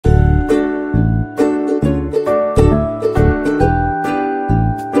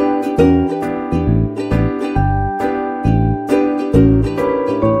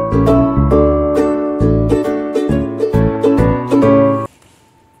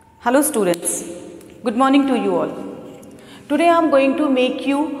Hello students, good morning to you all. Today I am going to make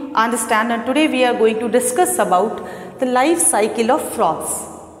you understand, and today we are going to discuss about the life cycle of frogs.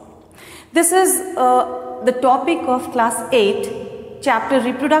 This is the topic of class 8, chapter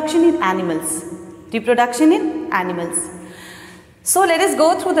Reproduction in Animals. Reproduction in Animals. So let us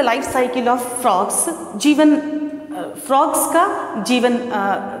go through the life cycle of frogs, frogs का जीवन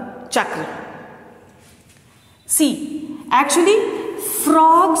चक्र. See, actually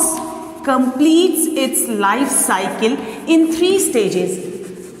frogs completes its life cycle in 3 stages.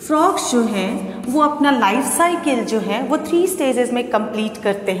 Frogs जो हैं वो अपना life cycle जो है वो 3 stages में complete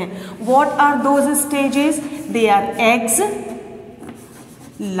करते हैं. What are those stages? They are eggs,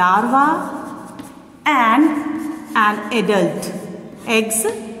 larva and an adult. Eggs,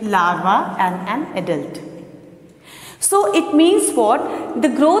 larva and an adult. So it means what? The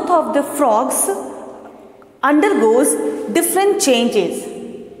growth of the frogs undergoes different changes,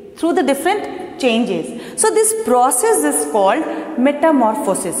 through the different changes. So this process is called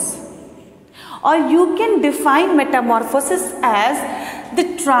metamorphosis, or you can define metamorphosis as the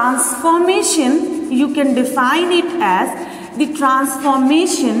transformation. You can define it as the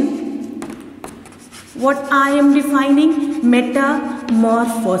transformation. What I am defining,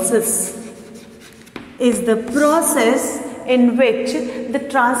 metamorphosis is the process in which the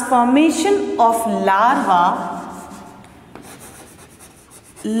transformation of larva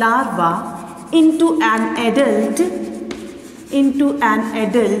into an adult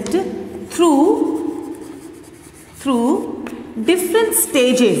through different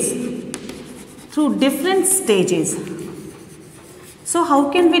stages. So how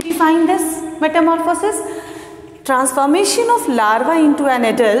can we define this metamorphosis? Transformation of larva into an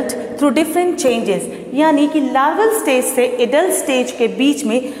adult through different changes, यानी कि larval stage से adult stage के बीच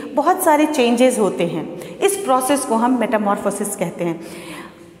में बहुत सारे changes होते हैं. इस प्रोसेस को हम मेटामॉर्फोसिस कहते हैं.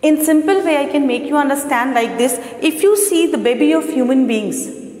 In simple way I can make you understand like this. If you see the baby of human beings,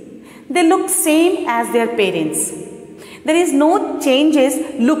 they look same as their parents. There is no changes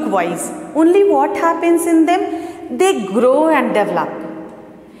look wise. Only what happens in them, they grow and develop.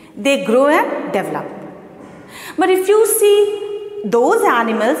 But if you see those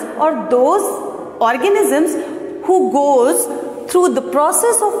animals or those organisms who goes through the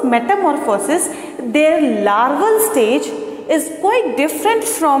process of metamorphosis, their larval stage is quite different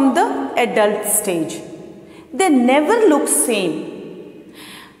from the adult stage. They never look same.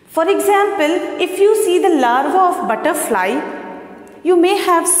 For example, if you see the larva of butterfly, you may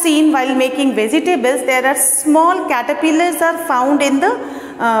have seen while making vegetables, there are small caterpillars are found in the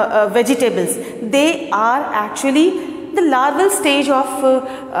vegetables. They are actually the larval stage of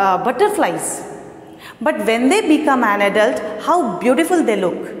butterflies. But when they become an adult, how beautiful they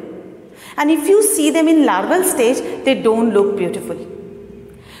look. And if you see them in larval stage, they don't look beautiful.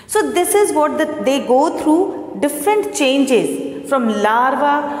 So this is what they go through different changes from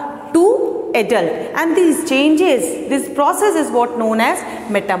larva to adult, and these changes, this process is what known as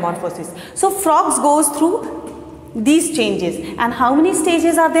metamorphosis. So frogs goes through these changes. And how many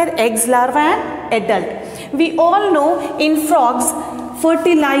stages are there? Eggs, larva and adult. We all know in frogs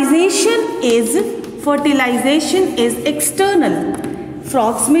fertilization is external.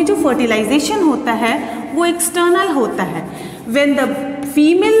 frogs में जो fertilization होता है वो external होता है. When the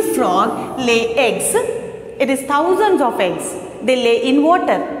female frog lay eggs, it is thousands of eggs, they lay in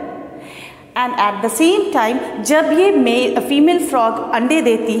water. And at the same time जब ये female frog अंडे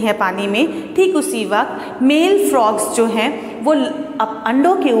देती है पानी में, ठीक उसी वक्त मेल फ्रॉग्स जो हैं वो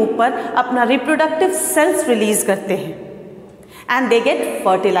अंडों के ऊपर अपना रिप्रोडक्टिव सेल्स रिलीज करते हैं, and they get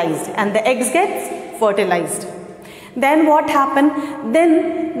fertilised and the eggs gets fertilised. Then what happen, then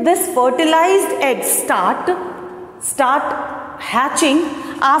this fertilised egg start hatching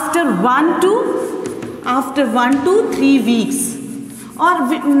after 1 to 3 weeks. Or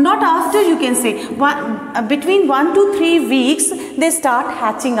not after, you can say between 1 to 3 weeks they start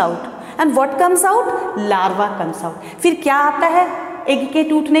hatching out. And what comes out? Larva comes out. फिर क्या आता है? Egg के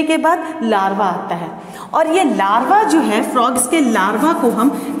टूटने के बाद larva आता है. और ये लार्वा जो है, फ्रॉग्स के लार्वा को हम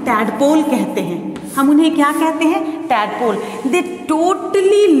टैडपोल कहते हैं. हम उन्हें क्या कहते हैं? टैडपोल. दे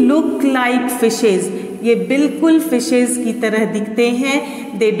टोटली लुक लाइक फिशेज. ये बिल्कुल फिशेज की तरह दिखते हैं.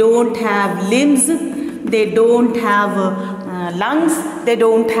 They don't have limbs, they don't have lungs, they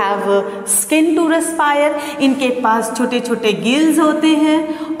don't have skin to respire. इनके पास छोटे छोटे गिल्स होते हैं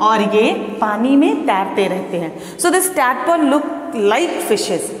और ये पानी में तैरते रहते हैं. So this tadpole look like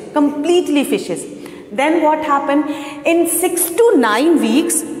fishes, completely fishes. Then what happened? In 6 to 9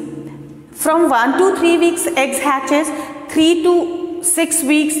 weeks, from 1 to 3 weeks eggs hatches, 3 to 6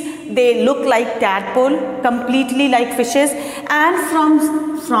 weeks they look like tadpole, completely like fishes, and from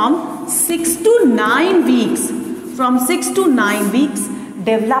 6 to 9 weeks,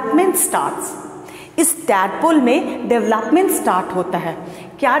 development starts. इस tadpole में development start होता है.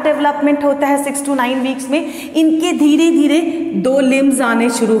 क्या development होता है 6 to 9 weeks में? इनके धीरे धीरे 2 लिम्स आने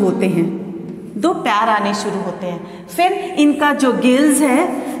शुरू होते हैं, 2 पैर आने शुरू होते हैं. फिर इनका जो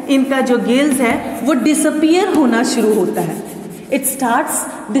गिल्स है वो डिसअपियर होना शुरू होता है. It starts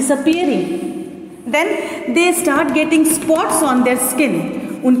disappearing. Then they start getting spots on their skin.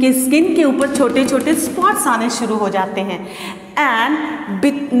 उनके स्किन के ऊपर छोटे छोटे स्पॉट्स आने शुरू हो जाते हैं. And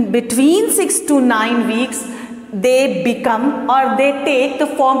between 6 to 9 weeks they become और they take the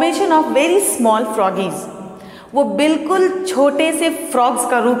formation of very small फ्रॉगीज. वो बिल्कुल छोटे से फ्रॉग्स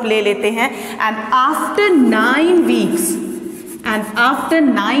का रूप ले लेते हैं. And after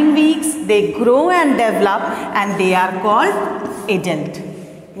 9 weeks they grow and develop and they are called adult.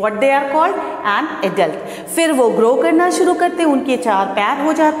 What they are called? An adult. फिर वो ग्रो करना शुरू करते हैं, उनके 4 पैर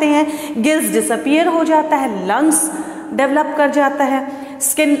हो जाते हैं, गिल्स डिसअपियर हो जाता है, लंग्स डेवलप कर जाता है.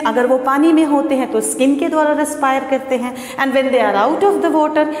 स्किन, अगर वो पानी में होते हैं तो स्किन के द्वारा रेस्पायर करते हैं. And when they are out of the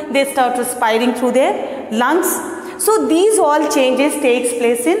water they start respiring through their lungs. So these all changes takes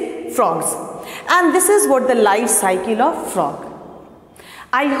place in frogs. And this is what the life cycle of frog.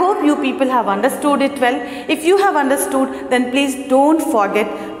 I hope you people have understood it well. If you have understood, then please don't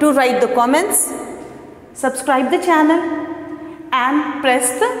forget to write the comments, subscribe the channel and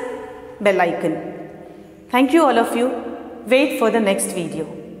press the bell icon. Thank you all of you. Wait for the next video.